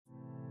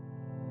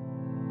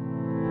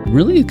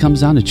Really, it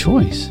comes down to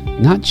choice,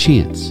 not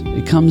chance.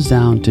 It comes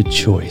down to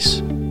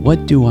choice.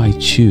 What do I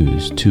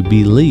choose to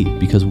believe?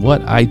 Because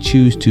what I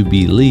choose to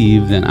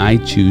believe, then I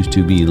choose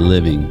to be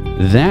living.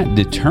 That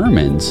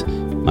determines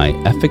my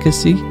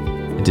efficacy.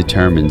 It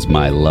determines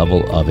my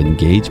level of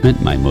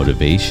engagement, my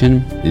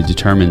motivation. It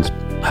determines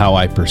how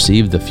I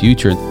perceive the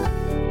future.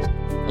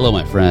 Hello,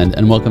 my friend,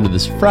 and welcome to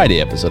this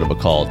Friday episode of A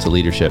Call to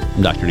Leadership.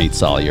 I'm Dr. Nate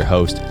Saul, your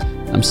host.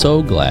 I'm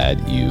so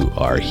glad you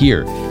are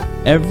here.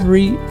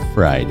 Every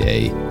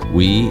Friday,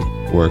 we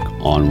work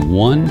on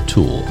one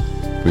tool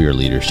for your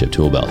leadership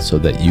tool belt so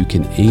that you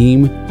can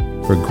aim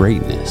for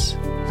greatness,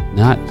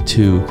 not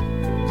to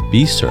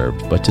be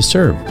served, but to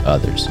serve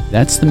others.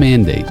 That's the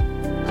mandate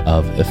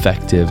of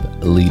effective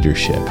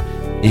leadership.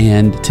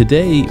 And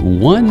today,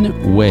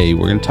 one way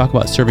we're going to talk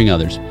about serving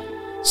others,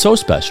 so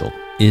special,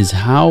 is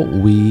how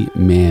we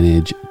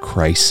manage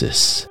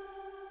crisis.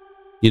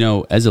 You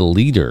know, as a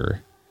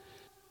leader,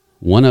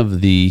 one of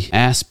the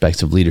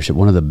aspects of leadership,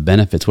 one of the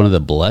benefits, one of the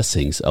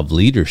blessings of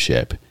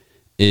leadership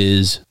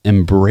is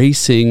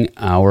embracing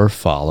our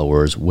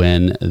followers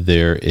when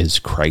there is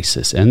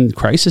crisis. And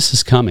crisis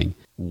is coming.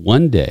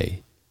 One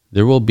day,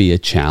 there will be a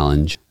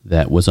challenge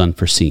that was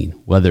unforeseen,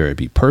 whether it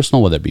be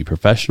personal, whether it be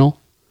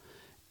professional.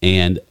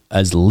 And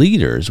as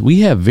leaders, we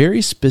have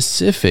very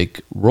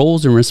specific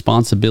roles and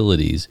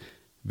responsibilities,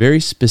 very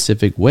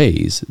specific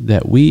ways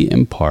that we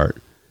impart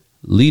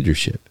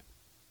leadership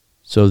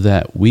so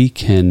that we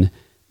can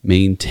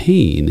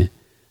maintain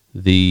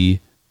the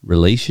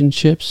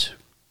relationships,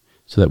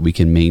 so that we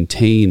can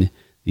maintain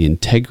the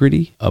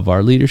integrity of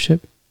our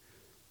leadership,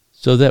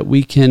 so that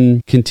we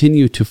can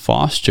continue to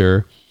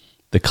foster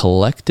the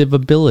collective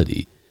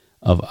ability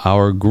of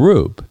our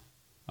group,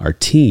 our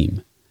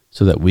team,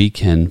 so that we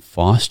can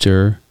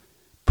foster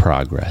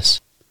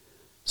progress.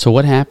 So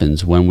what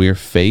happens when we're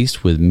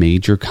faced with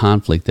major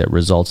conflict that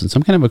results in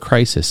some kind of a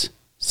crisis?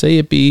 Say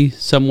it be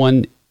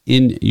someone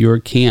in your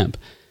camp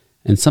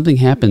and something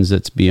happens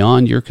that's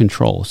beyond your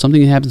control,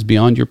 something that happens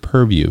beyond your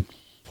purview.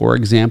 For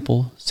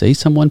example, say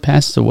someone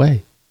passes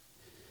away.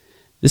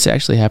 This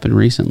actually happened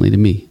recently to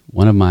me.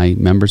 One of my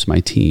members of my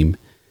team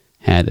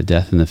had a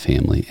death in the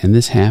family, and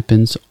this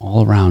happens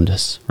all around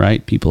us,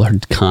 right? People are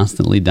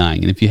constantly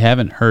dying. And if you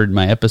haven't heard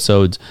my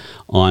episodes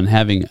on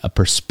having a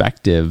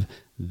perspective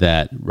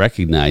that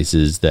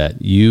recognizes that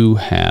you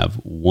have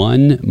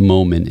one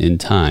moment in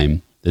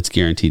time that's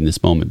guaranteed in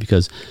this moment,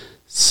 because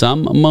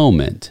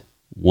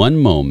one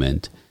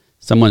moment,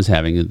 someone's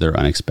having their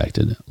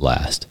unexpected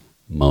last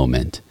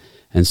moment.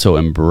 And so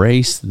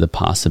embrace the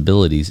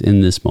possibilities in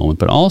this moment,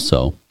 but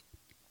also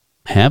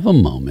have a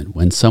moment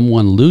when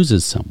someone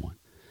loses someone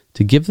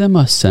to give them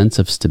a sense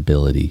of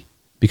stability,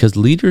 because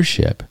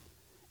leadership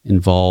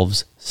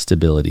involves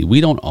stability. We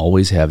don't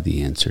always have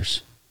the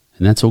answers,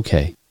 and that's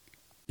okay.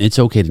 It's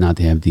okay to not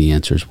have the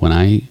answers. When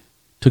I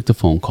took the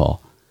phone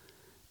call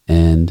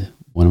and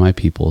one of my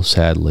people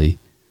sadly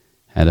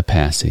had a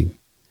passing,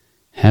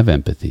 have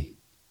empathy.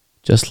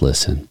 Just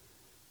listen.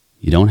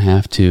 You don't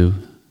have to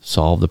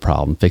solve the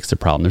problem, fix the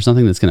problem. There's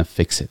nothing that's going to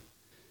fix it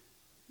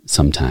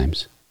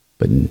sometimes.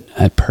 But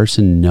that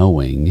person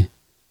knowing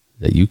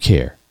that you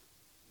care,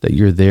 that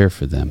you're there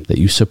for them, that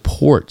you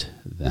support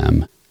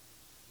them,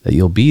 that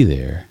you'll be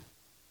there,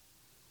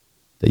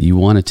 that you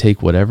want to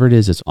take whatever it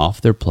is that's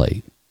off their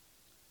plate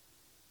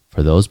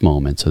for those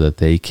moments so that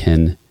they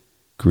can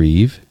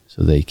grieve,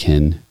 so they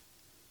can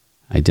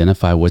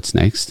identify what's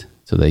next,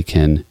 so they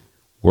can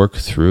work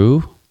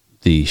through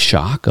the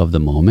shock of the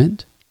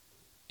moment,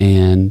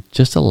 and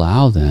just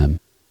allow them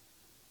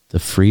the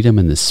freedom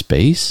and the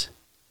space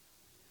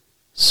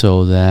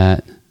so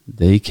that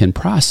they can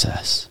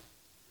process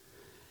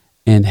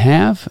and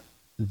have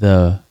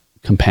the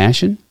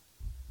compassion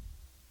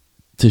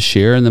to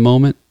share in the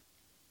moment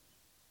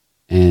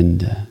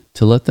and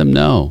to let them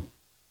know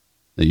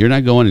that you're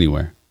not going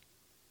anywhere.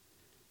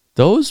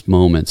 Those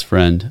moments,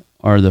 friend,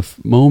 are the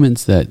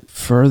moments that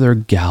further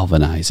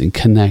galvanize and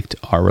connect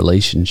our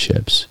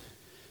relationships.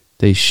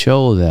 They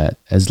show that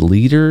as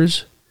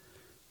leaders,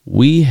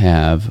 we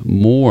have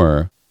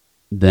more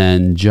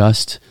than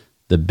just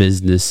the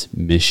business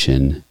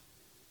mission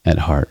at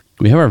heart.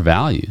 We have our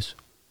values.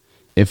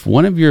 If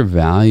one of your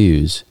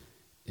values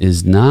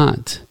is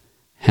not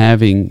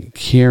having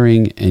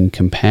caring and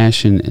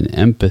compassion and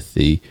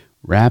empathy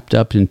wrapped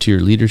up into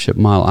your leadership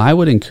model, I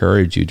would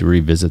encourage you to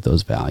revisit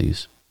those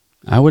values.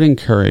 I would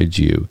encourage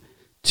you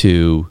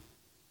to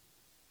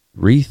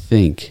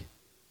rethink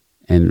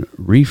and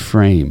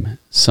reframe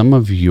some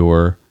of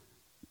your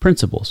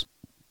principles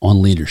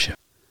on leadership,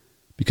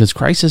 because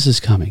crisis is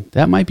coming.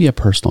 That might be a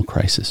personal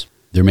crisis.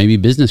 There may be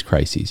business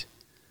crises.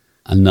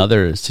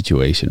 Another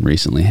situation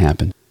recently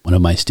happened. One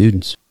of my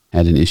students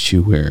had an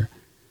issue where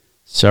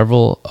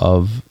several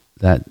of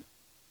that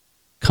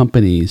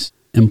company's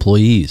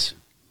employees,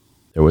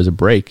 there was a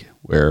break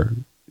where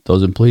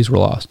those employees were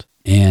lost.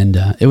 And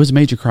it was a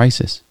major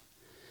crisis.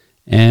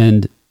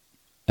 And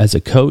as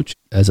a coach,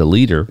 as a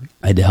leader,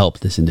 I had to help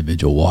this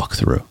individual walk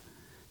through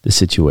the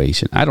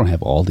situation. I don't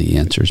have all the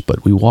answers,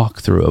 but we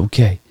walk through,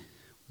 okay,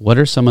 what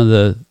are some of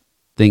the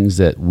things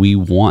that we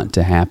want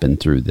to happen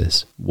through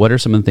this? What are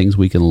some of the things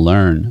we can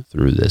learn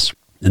through this?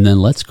 And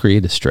then let's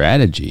create a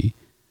strategy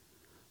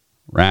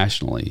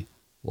rationally,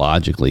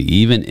 logically,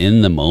 even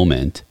in the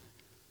moment,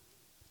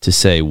 to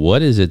say,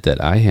 what is it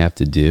that I have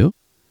to do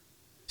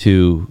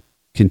to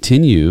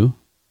continue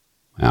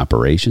my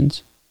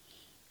operations?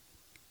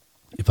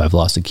 If I've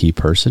lost a key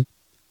person,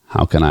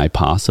 how can I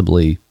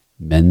possibly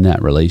mend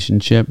that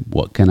relationship?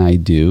 What can I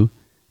do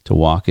to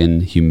walk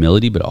in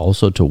humility, but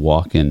also to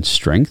walk in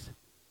strength,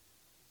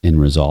 in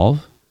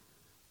resolve?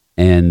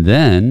 And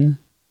then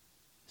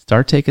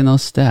start taking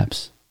those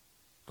steps.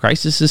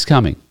 Crisis is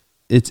coming.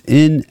 It's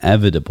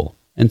inevitable.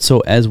 And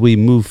so as we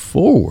move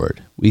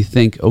forward, we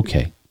think,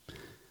 okay,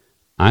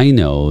 I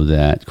know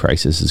that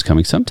crisis is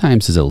coming.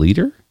 Sometimes as a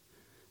leader,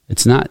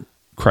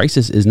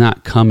 crisis is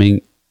not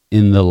coming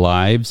in the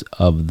lives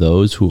of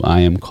those who I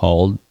am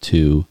called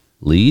to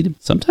lead.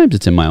 Sometimes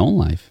it's in my own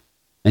life.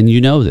 And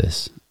you know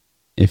this.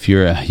 If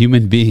you're a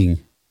human being,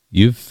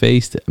 you've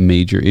faced a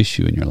major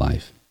issue in your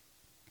life.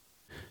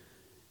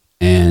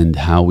 And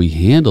how we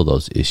handle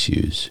those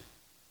issues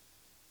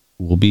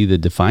will be the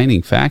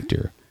defining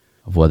factor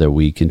of whether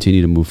we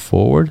continue to move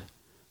forward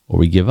or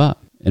we give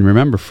up. And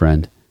remember,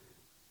 friend,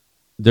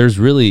 there's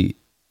really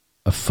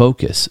a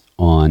focus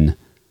on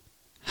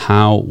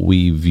how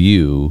we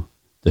view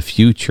the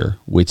future,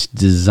 which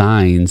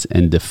designs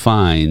and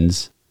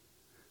defines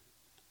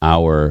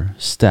our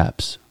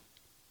steps.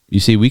 You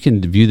see, we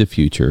can view the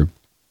future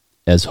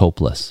as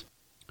hopeless,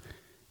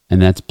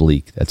 and that's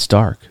bleak, that's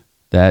dark,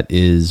 that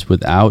is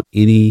without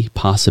any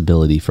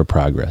possibility for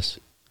progress.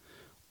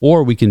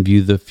 Or we can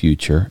view the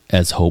future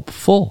as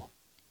hopeful,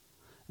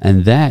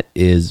 and that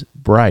is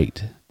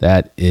bright,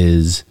 that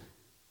is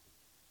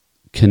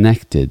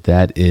connected,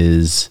 that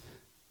is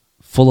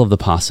full of the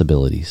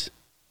possibilities.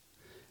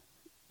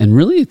 And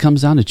really it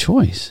comes down to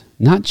choice,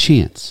 not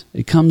chance.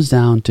 It comes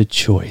down to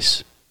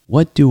choice.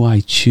 What do I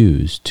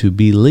choose to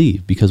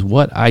believe? Because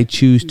what I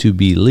choose to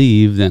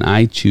believe, then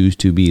I choose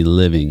to be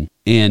living.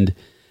 And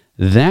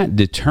that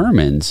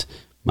determines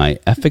my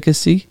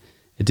efficacy.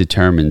 It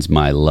determines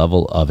my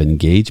level of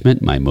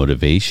engagement, my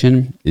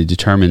motivation. It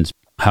determines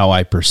how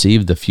I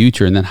perceive the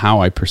future. And then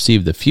how I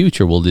perceive the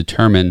future will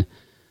determine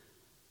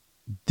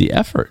the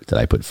effort that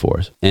I put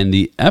forth. And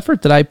the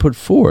effort that I put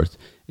forth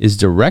is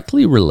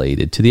directly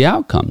related to the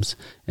outcomes.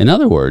 In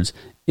other words,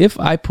 if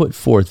I put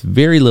forth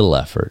very little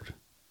effort,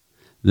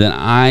 then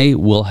I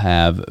will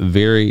have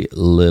very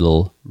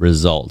little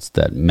results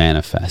that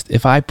manifest.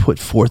 If I put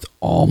forth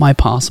all my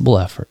possible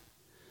effort,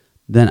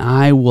 then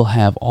I will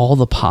have all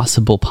the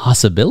possible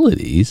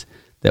possibilities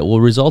that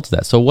will result to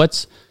that. So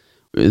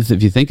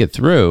if you think it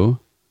through,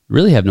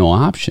 really have no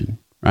option,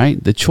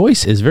 right? The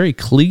choice is very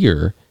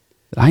clear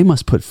that I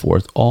must put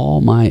forth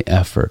all my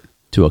effort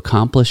to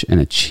accomplish and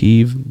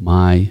achieve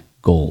my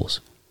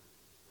goals.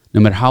 No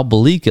matter how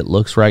bleak it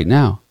looks right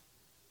now,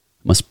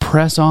 I must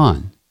press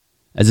on.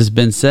 As it's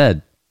been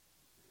said,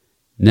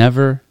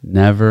 never,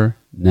 never,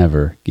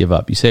 never give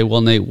up. You say, well,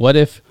 Nate, what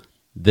if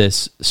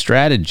this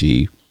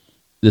strategy,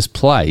 this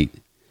plight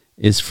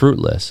is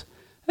fruitless?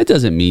 That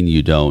doesn't mean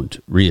you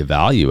don't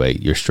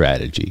reevaluate your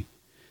strategy.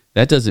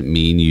 That doesn't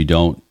mean you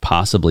don't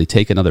possibly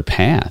take another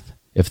path.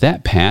 If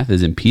that path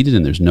is impeded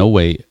and there's no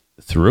way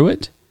through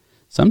it,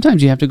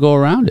 sometimes you have to go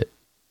around it.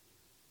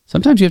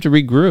 Sometimes you have to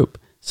regroup.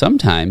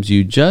 Sometimes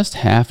you just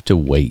have to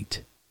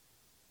wait.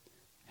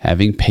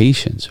 Having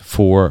patience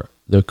for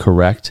the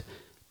correct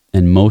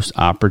and most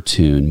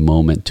opportune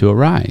moment to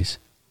arise.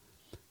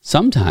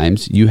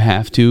 Sometimes you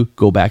have to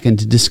go back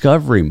into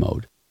discovery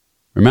mode.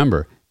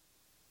 Remember,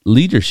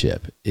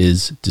 leadership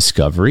is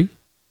discovery,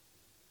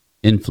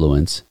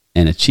 influence,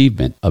 and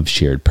achievement of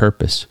shared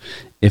purpose.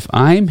 If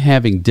I'm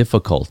having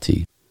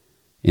difficulty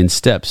in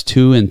steps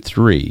 2 and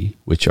 3,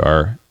 which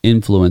are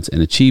influence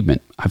and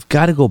achievement, I've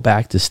got to go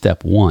back to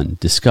step 1,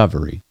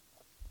 discovery.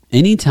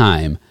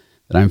 Anytime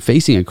that I'm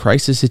facing a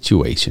crisis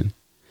situation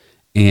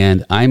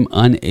and I'm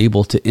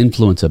unable to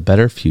influence a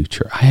better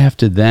future, I have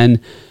to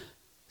then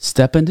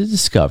step into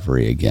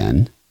discovery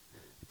again,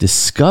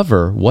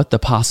 discover what the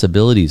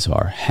possibilities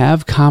are,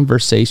 have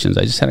conversations.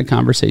 I just had a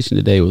conversation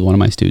today with one of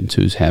my students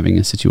who's having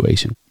a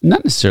situation,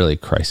 not necessarily a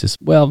crisis,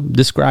 well,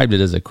 described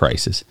it as a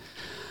crisis,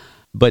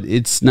 but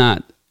it's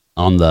not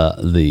on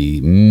the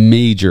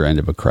major end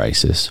of a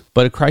crisis,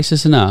 but a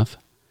crisis enough.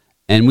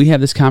 And we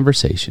have this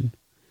conversation.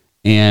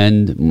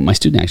 And my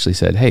student actually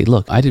said, hey,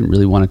 look, I didn't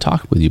really want to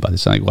talk with you about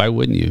this. I'm like, why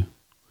wouldn't you?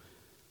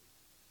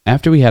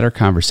 After we had our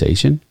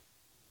conversation,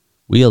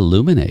 we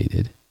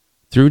illuminated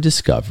through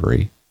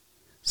discovery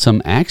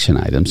some action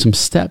items, some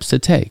steps to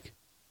take.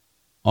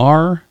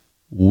 Are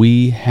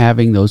we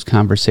having those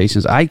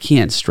conversations? I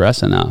can't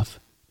stress enough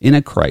in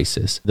a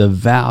crisis the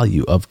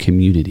value of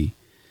community.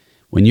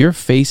 When you're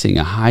facing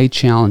a high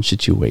challenge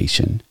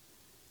situation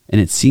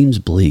and it seems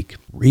bleak,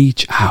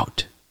 reach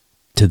out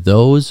to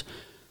those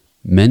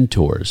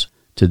mentors,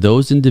 to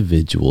those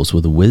individuals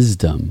with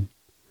wisdom,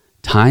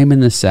 time in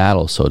the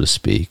saddle, so to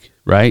speak,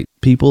 right?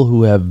 People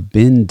who have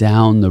been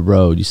down the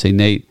road. You say,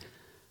 Nate,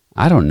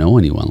 I don't know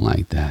anyone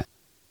like that.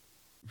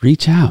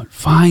 Reach out,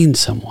 find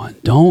someone.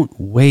 Don't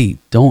wait,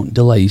 don't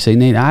delay. You say,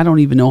 Nate, I don't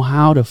even know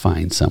how to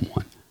find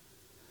someone.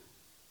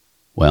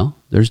 Well,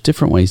 there's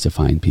different ways to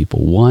find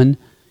people. One,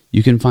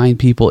 you can find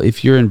people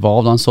if you're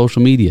involved on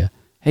social media.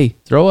 Hey,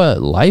 throw a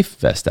life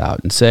vest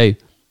out and say,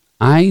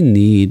 I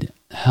need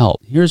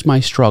help. Here's my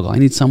struggle. I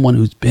need someone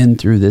who's been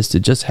through this to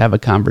just have a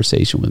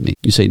conversation with me.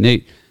 You say,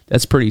 Nate,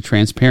 that's pretty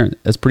transparent.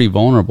 That's pretty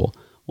vulnerable.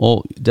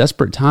 Well,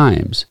 desperate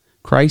times,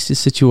 crisis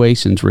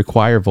situations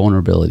require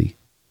vulnerability.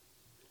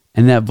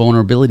 And that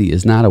vulnerability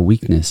is not a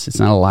weakness. It's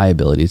not a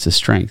liability. It's a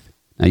strength.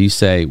 Now you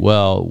say,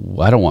 well,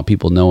 I don't want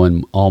people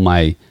knowing all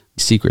my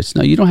secrets.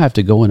 No, you don't have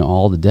to go into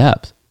all the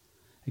depth.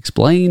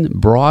 Explain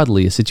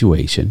broadly a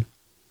situation.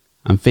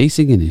 I'm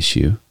facing an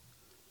issue.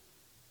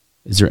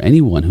 Is there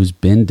anyone who's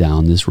been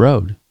down this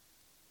road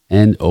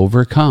and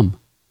overcome?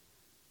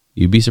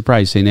 You'd be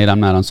surprised. Say, Nate, I'm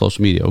not on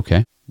social media.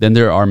 Okay. Then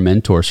there are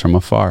mentors from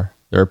afar.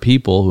 There are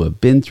people who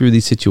have been through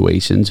these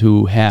situations,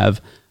 who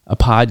have a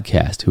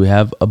podcast, who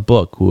have a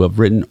book, who have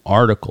written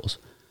articles.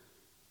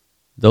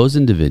 Those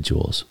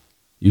individuals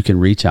you can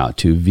reach out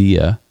to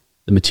via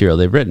the material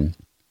they've written.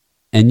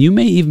 And you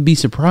may even be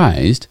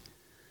surprised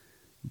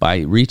by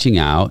reaching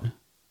out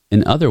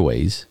in other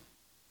ways.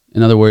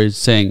 In other words,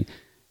 saying,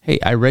 hey,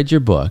 I read your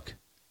book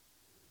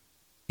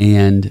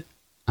and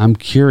I'm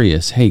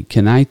curious. Hey,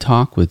 can I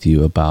talk with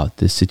you about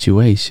this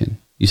situation?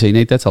 You say,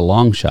 Nate, that's a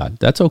long shot.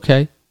 That's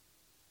okay.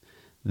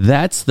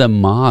 That's the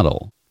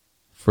model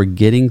for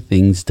getting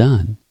things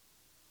done.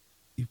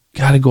 You've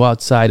got to go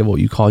outside of what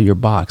you call your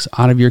box,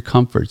 out of your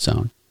comfort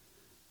zone,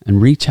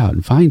 and reach out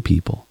and find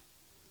people.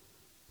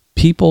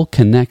 People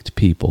connect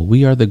people.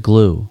 We are the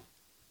glue.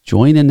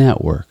 Join a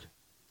network.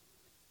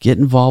 Get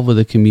involved with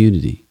a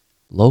community,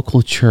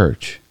 local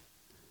church,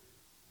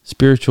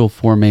 spiritual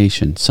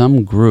formation,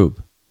 some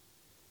group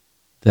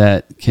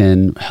that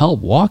can help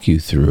walk you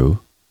through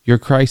your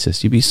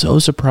crisis. You'd be so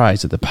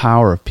surprised at the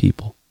power of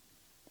people.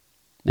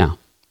 Now,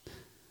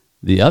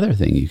 the other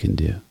thing you can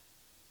do,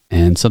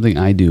 and something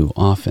I do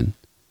often,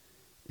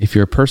 if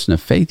you're a person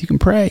of faith, you can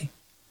pray.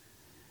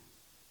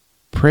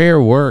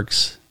 Prayer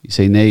works. You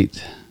say,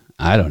 Nate,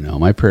 I don't know.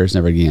 My prayers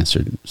never get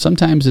answered.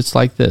 Sometimes it's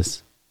like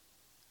this.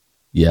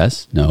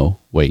 Yes, no,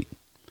 wait.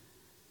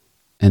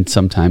 And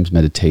sometimes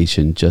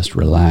meditation, just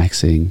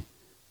relaxing,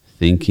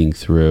 thinking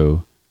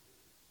through,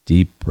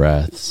 deep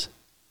breaths,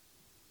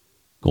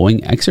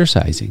 going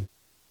exercising,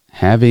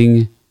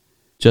 having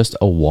just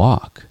a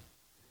walk,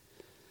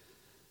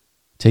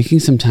 taking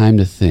some time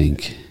to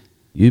think.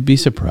 You'd be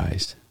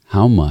surprised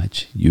how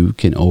much you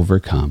can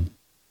overcome.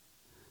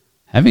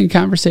 Having a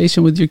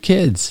conversation with your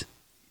kids.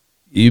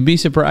 You'd be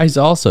surprised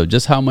also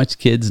just how much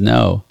kids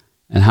know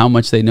and how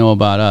much they know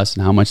about us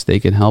and how much they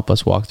can help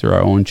us walk through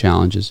our own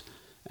challenges.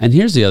 And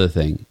here's the other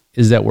thing,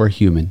 is that we're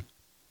human.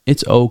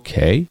 It's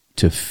okay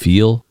to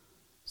feel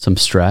some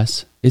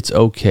stress. It's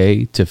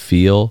okay to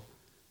feel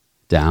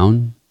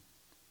down.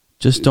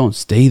 Just don't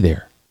stay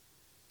there.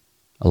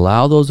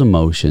 Allow those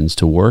emotions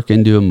to work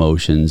into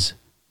emotions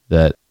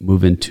that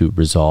move into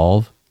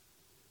resolve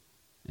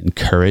and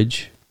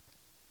courage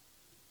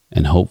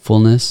and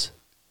hopefulness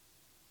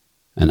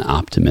and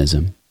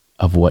optimism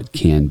of what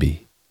can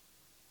be.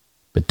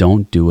 But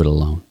don't do it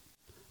alone.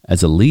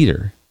 As a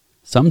leader,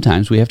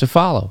 sometimes we have to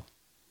follow.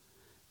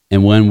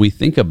 And when we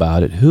think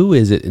about it, who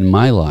is it in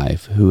my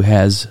life who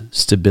has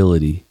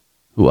stability,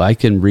 who I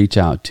can reach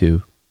out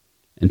to,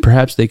 and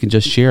perhaps they can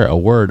just share a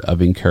word of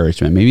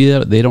encouragement. Maybe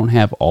they don't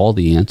have all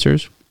the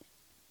answers.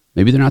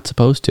 Maybe they're not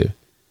supposed to.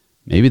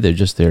 Maybe they're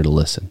just there to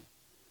listen.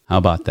 How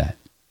about that?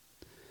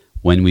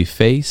 When we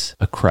face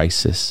a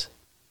crisis,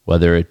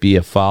 whether it be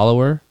a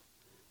follower,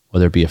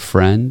 whether it be a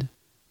friend,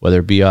 whether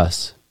it be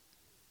us,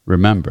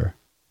 remember,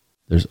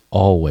 there's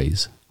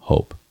always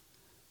hope.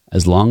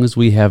 As long as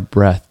we have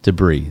breath to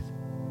breathe,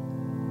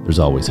 there's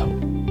always hope.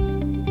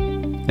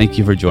 Thank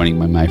you for joining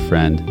me, my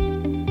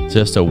friend.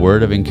 Just a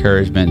word of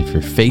encouragement if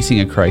you're facing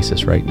a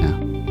crisis right now.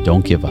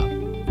 Don't give up.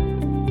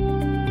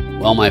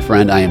 Well, my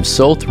friend, I am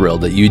so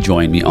thrilled that you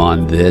joined me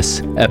on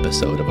this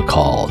episode of A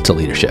Call to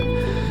Leadership.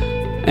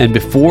 And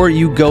before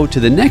you go to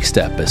the next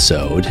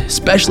episode,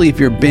 especially if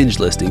you're binge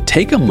listening,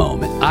 take a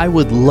moment. I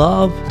would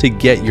love to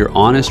get your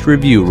honest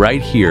review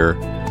right here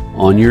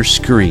on your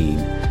screen.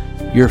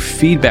 Your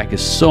feedback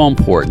is so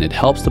important. It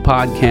helps the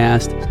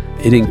podcast.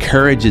 It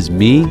encourages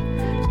me,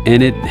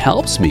 and it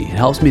helps me. It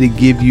helps me to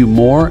give you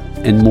more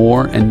and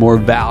more and more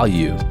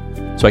value.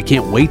 So I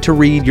can't wait to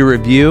read your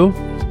review.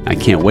 I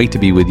can't wait to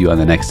be with you on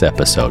the next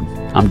episode.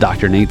 I'm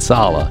Dr. Nate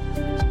Sala.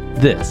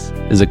 This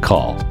is A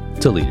Call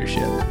to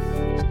Leadership.